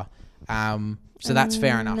whatever. So that's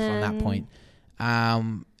fair enough on that then- point.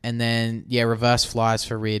 And then, yeah, reverse flies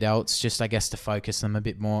for rear delts, just, I guess, to focus them a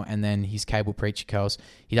bit more. And then his cable preacher curls.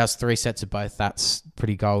 He does 3 sets of both. That's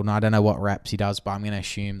pretty golden. I don't know what reps he does, but I'm going to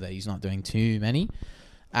assume that he's not doing too many.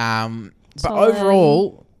 But Solid.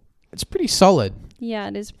 overall, it's pretty solid. Yeah,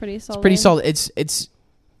 it is pretty solid. It's pretty solid. It's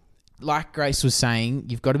like Grace was saying,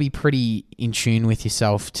 you've got to be pretty in tune with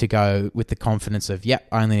yourself to go with the confidence of, yep,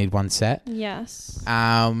 I only need 1 set. Yes.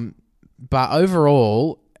 But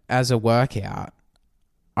overall, as a workout,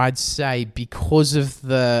 I'd say because of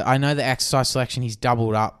I know the exercise selection, he's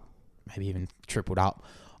doubled up, maybe even tripled up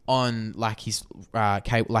on like his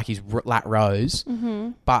lat rows.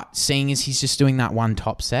 Mm-hmm. But seeing as he's just doing that one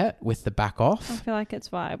top set with the back I off, feel like it's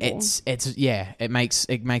viable. it makes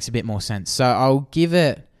a bit more sense. So I'll give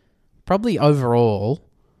it probably overall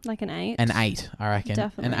like an 8. an 8, I reckon.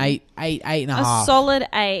 Definitely. An 8 and a A half. solid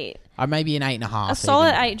 8. Maybe an 8.5. A solid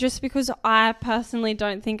even. 8, just because I personally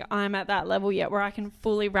don't think I'm at that level yet where I can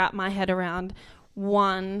fully wrap my head around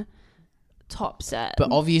one top set.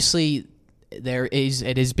 But obviously,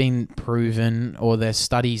 it has been proven, or the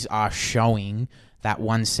studies are showing that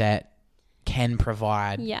 1 set can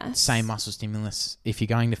provide Yes. same muscle stimulus if you're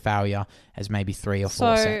going to failure as maybe 3 or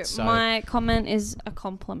 4 sets. So my comment is a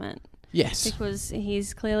compliment yes, because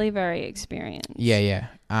he's clearly very experienced. yeah.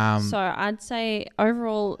 So I'd say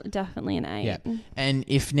overall definitely an 8. Yeah. And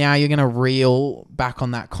if now you're going to reel back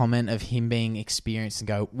on that comment of him being experienced and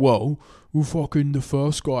go, whoa, well, fucking the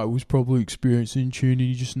first guy was probably experienced in tune and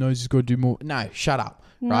he just knows he's got to do more. No, shut up,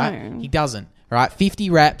 right? No. He doesn't, right? 50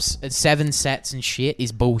 reps at 7 sets and shit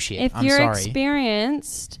is bullshit. If I'm you're sorry.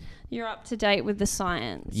 experienced, you're up to date with the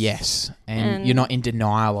science. Yes, and And- you're not in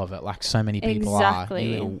denial of it like so many people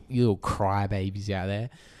Exactly. are. You little crybabies out there.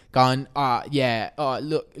 Going,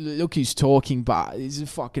 look who's talking, but he's a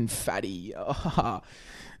fucking fatty.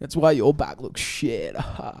 That's why your back looks shit.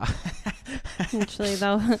 Literally,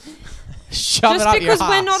 they'll Shove it just up because your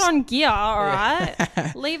we're arse. not on gear, all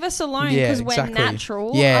right? Leave us alone Yeah, because we're exactly.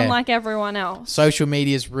 natural, Yeah. unlike everyone else. Social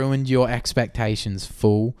media's ruined your expectations,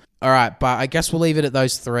 fool. All right, but I guess we'll leave it at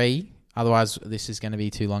those 3. Otherwise, this is going to be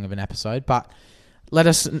too long of an episode. But let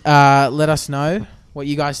us know what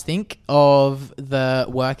you guys think of the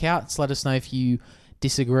workouts. Let us know if you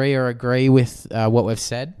disagree or agree with what we've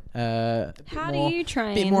said. How do you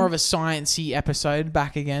train? A bit more of a sciencey episode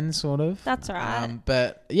back again, sort of. That's all right.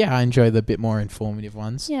 But yeah, I enjoy the bit more informative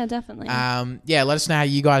ones. Yeah, definitely. Yeah, let us know how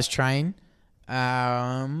you guys train.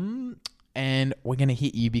 And we're going to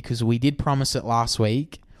hit you because we did promise it last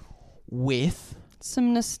week with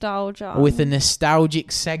some nostalgia. With a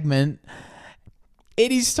nostalgic segment.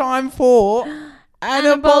 It is time for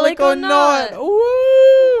Anabolic or Not.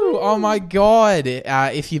 Woo! Oh my God.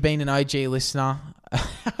 If you've been an OG listener,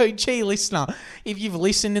 if you've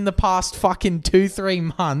listened in the past fucking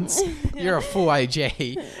 2-3 months, you're a full OG.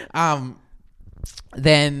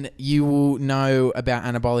 Then you will know about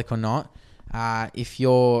Anabolic or Not. If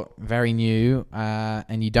you're very new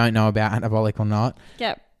and you don't know about Anabolic or Not,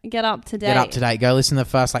 get up to date. Get up to date. Go listen to the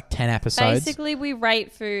first 10 episodes. Basically, we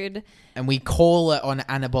rate food. And we call it on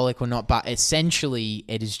Anabolic or Not, but essentially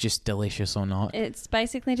it is just delicious or not. It's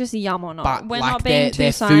basically just yum or not. But we're like not being too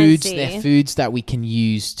sciencey. They're sciencey. foods that we can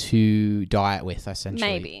use to diet with, essentially.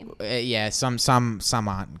 Maybe. Yeah, some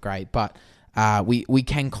aren't great, but we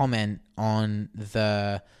can comment on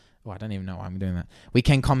the... Oh, I don't even know why I'm doing that. We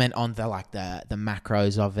can comment on the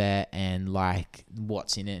macros of it and like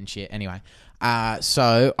what's in it and shit. Anyway,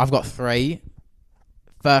 so I've got 3.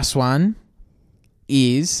 First one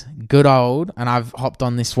is good old, and I've hopped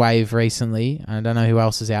on this wave recently. I don't know who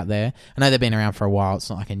else is out there. I know they've been around for a while. It's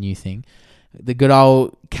not like a new thing. The good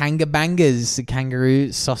old Kangabangers, the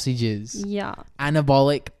kangaroo sausages. Yeah.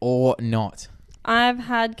 Anabolic or not? I've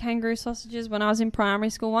had kangaroo sausages when I was in primary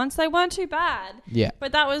school once. They weren't too bad. Yeah.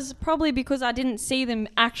 But that was probably because I didn't see them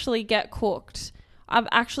actually get cooked. I've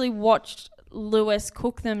actually watched Lewis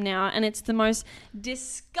cook them now, and it's the most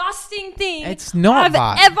disgusting thing I've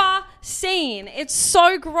ever seen. It's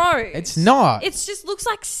so gross. It's not. It just looks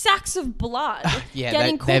like sacks of blood. Yeah,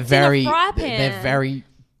 getting cooked in a fry pan. They're very...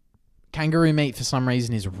 Kangaroo meat for some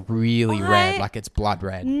reason is really red, like it's blood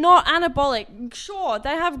red. Not anabolic. Sure, they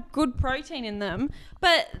have good protein in them,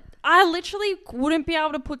 but I literally wouldn't be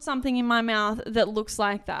able to put something in my mouth that looks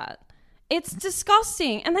like that. It's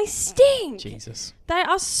disgusting, and they stink. Jesus. They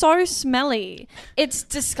are so smelly. It's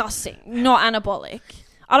disgusting. Not anabolic.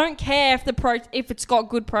 I don't care if it's got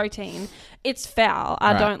good protein. It's foul.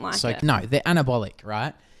 I don't like it. No, they're anabolic,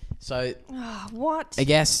 right? So what? I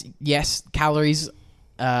guess, yes, calories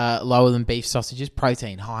lower than beef sausages,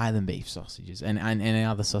 protein higher than beef sausages and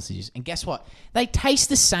other sausages. And guess what? They taste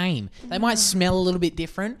the same. They might smell a little bit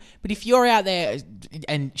different, but if you're out there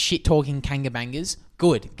and shit talking Kangabangers,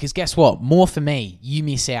 good, because guess what? More for me. You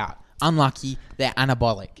miss out. Unlucky, they're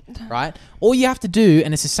anabolic, right? All you have to do,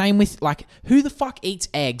 and it's the same with, like, who the fuck eats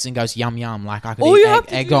eggs and goes yum yum? Like, I could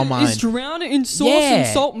eat egg on my own. Is drown it in sauce and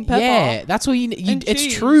salt and pepper. Yeah, that's all you need. It's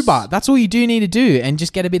cheese. true, but that's all you do need to do, and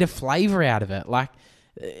just get a bit of flavor out of it. Like,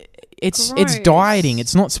 it's dieting.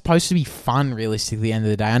 It's not supposed to be fun, realistically, at the end of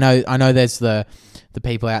the day. I know there's the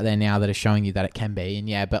people out there now that are showing you that it can be, and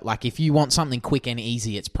yeah, but like if you want something quick and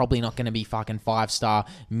easy, it's probably not going to be fucking 5-star,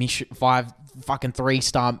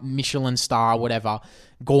 3-star, Michelin star, whatever,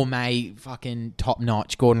 gourmet, fucking top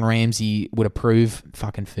notch. Gordon Ramsay would approve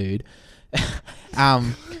fucking food.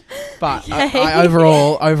 But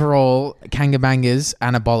overall, Kangabangers,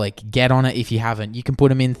 anabolic. Get on it if you haven't. You can put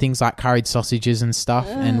them in things like curried sausages and stuff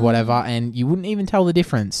and whatever, and you wouldn't even tell the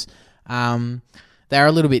difference. They're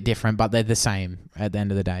a little bit different, but they're the same at the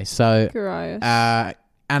end of the day. So, gross.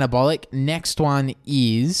 Anabolic. Next one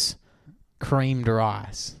is creamed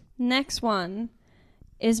rice. Next one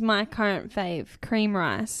is my current fave, cream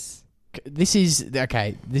rice. This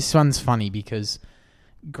one's funny because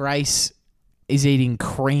Grace is eating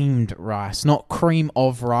creamed rice, not cream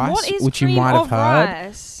of rice, what is which cream you might have of heard.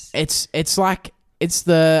 Rice? It's like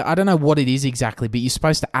I don't know what it is exactly, but you're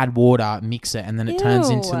supposed to add water, mix it, and then it turns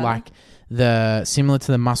into like similar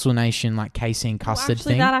to the Muscle Nation like casein custard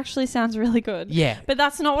thing. That actually sounds really good. Yeah, but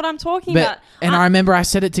that's not what I'm talking about. And I remember I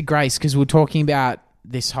said it to Grace because we're talking about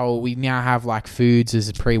this whole. We now have like foods as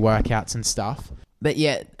pre-workouts and stuff. But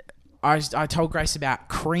yeah, I told Grace about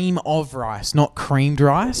cream of rice, not creamed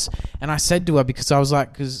rice. And I said to her, because I was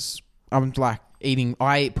like, because I'm like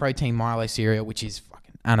I eat protein Milo cereal, which is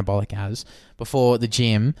fucking anabolic as, before the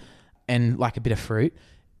gym, and like a bit of fruit.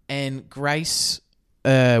 And Grace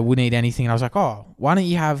wouldn't eat anything. And I was like, oh, why don't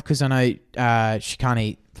you have, because I know she can't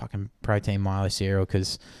eat fucking protein Milo cereal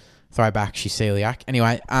because throwback, she's celiac.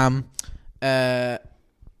 Anyway,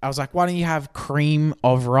 I was like, why don't you have cream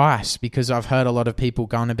of rice? Because I've heard a lot of people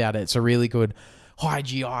going about it. It's a really good high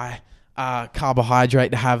GI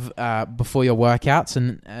carbohydrate to have before your workouts,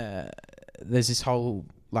 and there's this whole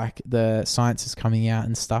like the science is coming out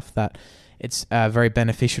and stuff that it's very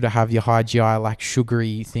beneficial to have your high GI like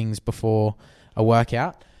sugary things before a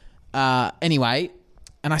workout. Anyway,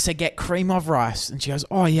 and I said get cream of rice, and she goes,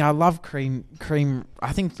 "Oh yeah, I love cream.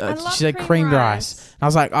 I think I love she said cream creamed rice. rice." And I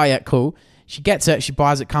was like, "Oh yeah, cool." She gets it, she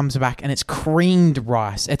buys it, comes back, and it's creamed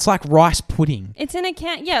rice. It's like rice pudding. It's in a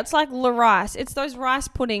can. Yeah, it's like La Rice. It's those rice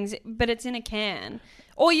puddings, but it's in a can.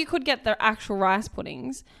 Or you could get the actual rice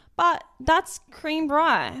puddings, but that's creamed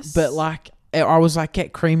rice. But like, I was like,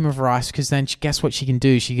 get cream of rice, because then guess what she can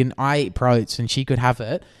do? I eat protein, and she could have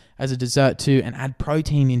it as a dessert too, and add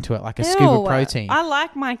protein into it, like a scoop of protein. I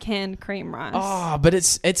like my canned cream rice. Oh, but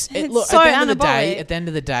it's look, so at the end of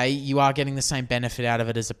the anabolic. day, you are getting the same benefit out of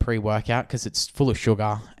it as a pre-workout, because it's full of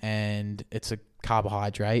sugar and it's a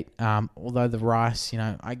carbohydrate. Although the rice,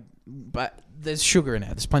 but there's sugar in it.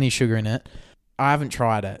 There's plenty of sugar in it. I haven't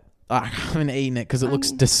tried it. I haven't eaten it because it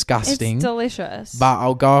looks disgusting. It's delicious. But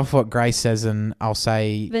I'll go off what Grace says, and I'll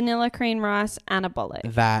say vanilla cream rice,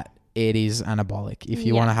 anabolic. that it is anabolic. If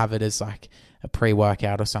you want to have it as like a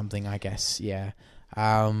pre-workout or something, I guess, yeah.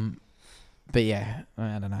 But yeah,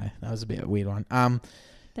 I don't know. That was a bit of a weird one.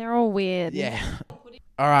 They're all weird. Yeah.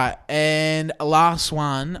 All right, and last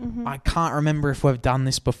one. Mm-hmm. I can't remember if we've done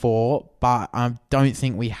this before, but I don't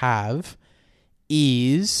think we have.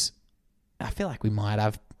 I feel like we might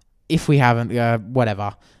have. If we haven't,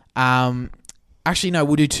 whatever. Actually, no,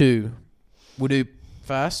 we'll do two. We'll do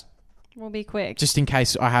first, We'll be quick. just in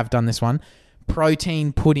case I have done this one.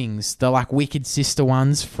 Protein puddings. They're like Wicked Sister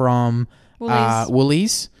ones from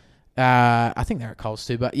Woolies. I think they're at Coles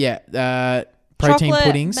too, but yeah. Protein chocolate,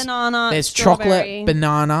 puddings. Banana, There's strawberry. chocolate,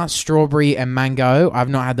 banana, strawberry, and mango. I've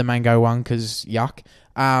not had the mango one because yuck.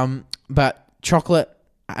 But chocolate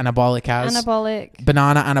anabolic has. Anabolic.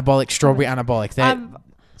 Banana anabolic, strawberry anabolic. They're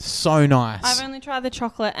so nice. I've only tried the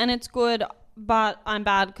chocolate and it's good, but I'm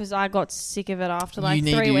bad because I got sick of it after like you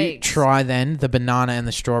need 3 to weeks. try then the banana and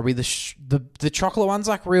the strawberry. The chocolate one's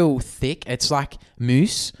like real thick. It's like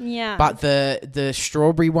mousse. Yeah. But the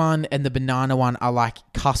strawberry one and the banana one are like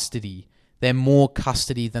custardy. They're more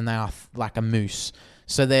custardy than they are like a mousse.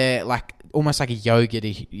 So they're like almost like a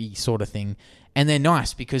yogurt-y sort of thing. And they're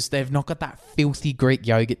nice because they've not got that filthy Greek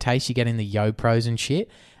yogurt taste you get in the YoPros and shit.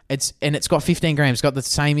 It's got 15 grams. It's got the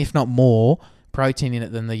same, if not more, protein in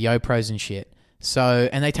it than the YoPros and shit. So,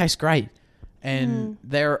 and they taste great. And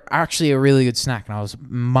they're actually a really good snack. And I was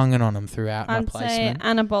munging on them throughout my placement.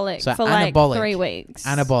 I'd say anabolic So for anabolic. like 3 weeks.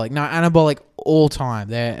 Anabolic. No, anabolic all time.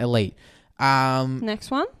 They're elite. Next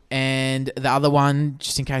one. And the other one,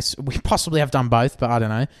 just in case we possibly have done both, but I don't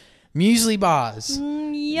know. Muesli bars.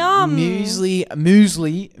 Yum. Muesli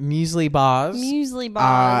bars. Muesli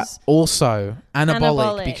bars. Also anabolic,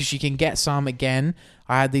 Anabolic. because you can get some again.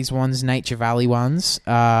 I had these ones, Nature Valley ones.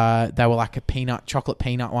 They were like chocolate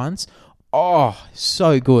peanut ones. Oh,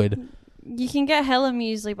 so good. You can get hella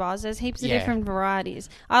muesli bars. There's heaps of Yeah. different varieties.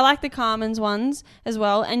 I like the Carmen's ones as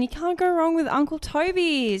well. And you can't go wrong with Uncle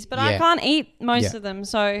Toby's. But I Yeah. can't eat most Yeah. of them.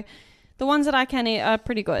 So the ones that I can eat are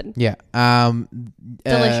pretty good. Yeah.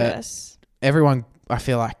 Delicious. Everyone, I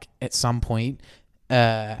feel like at some point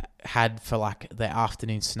had for like their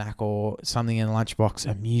afternoon snack or something in a lunchbox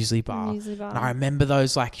a muesli bar. Muesli bar. And I remember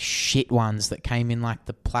those like shit ones that came in like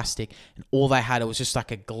the plastic, and all they had, it was just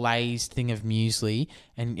like a glazed thing of muesli,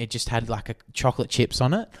 and it just had like a chocolate chips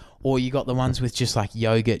on it. Or you got the ones with just like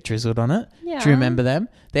yogurt drizzled on it. Yeah. Do you remember them?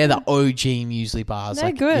 They're the OG muesli bars. They're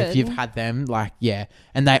like, good. If you've had them, like, yeah.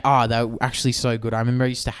 And they're actually so good. I remember I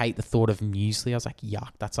used to hate the thought of muesli. I was like,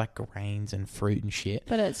 yuck, that's like grains and fruit and shit.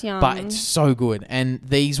 But it's yum. But it's so good. And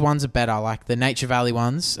these ones are better. Like the Nature Valley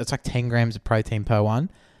ones, it's like 10 grams of protein per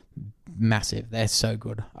one. Massive. They're so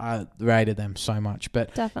good. I rated them so much.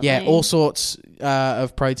 But Definitely. yeah, all sorts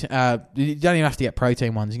of protein. You don't even have to get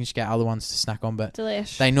protein ones. You can just get other ones to snack on. But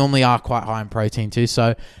Delish. they normally are quite high in protein too.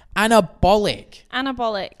 So anabolic.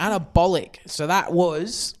 Anabolic. So that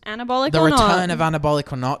was Anabolic the or return not? of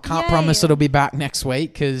anabolic or not. Can't Yay. promise it'll be back next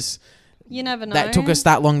week because You never know. that took us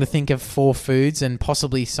that long to think of 4 foods and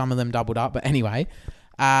possibly some of them doubled up. But anyway.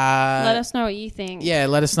 Let us know what you think. Yeah,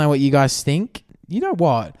 let us know what you guys think. You know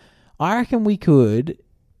what? I reckon we could.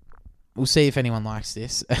 We'll see if anyone likes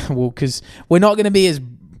this. Because we're not going to be as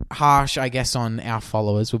harsh, I guess, on our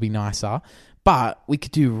followers. We'll be nicer. But we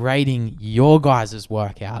could do rating your guys'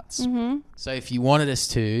 workouts. Mm-hmm. So if you wanted us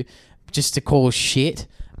to, just to call shit,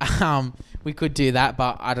 we could do that.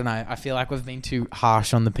 But I don't know. I feel like we've been too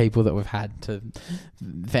harsh on the people that we've had for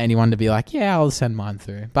anyone to be like, yeah, I'll send mine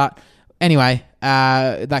through. But anyway,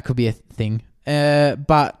 that could be a thing.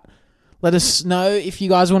 But Let us know if you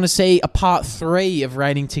guys want to see a part 3 of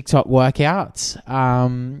rating TikTok workouts.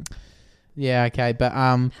 Yeah, okay. But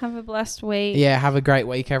Have a blessed week. yeah, have a great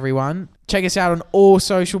week, everyone. Check us out on all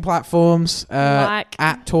social platforms. Like.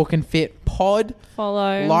 At Talkin' Fit Pod.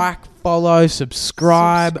 Follow. Like, follow,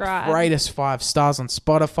 subscribe. Subscribe. Rate us 5 stars on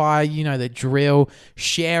Spotify. You know the drill.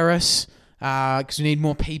 Share us because we need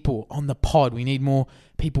more people on the pod. We need more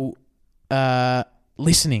people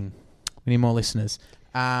listening. We need more listeners.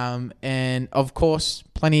 And of course,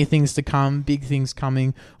 plenty of things to come. Big things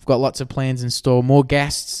coming. We've got lots of plans in store. More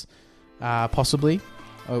guests, possibly.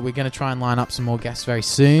 We're going to try and line up some more guests very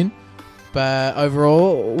soon. But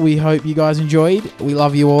overall, we hope you guys enjoyed. We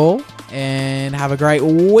love you all. And have a great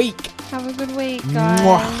week. Have a good week, guys.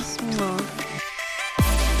 Mwah.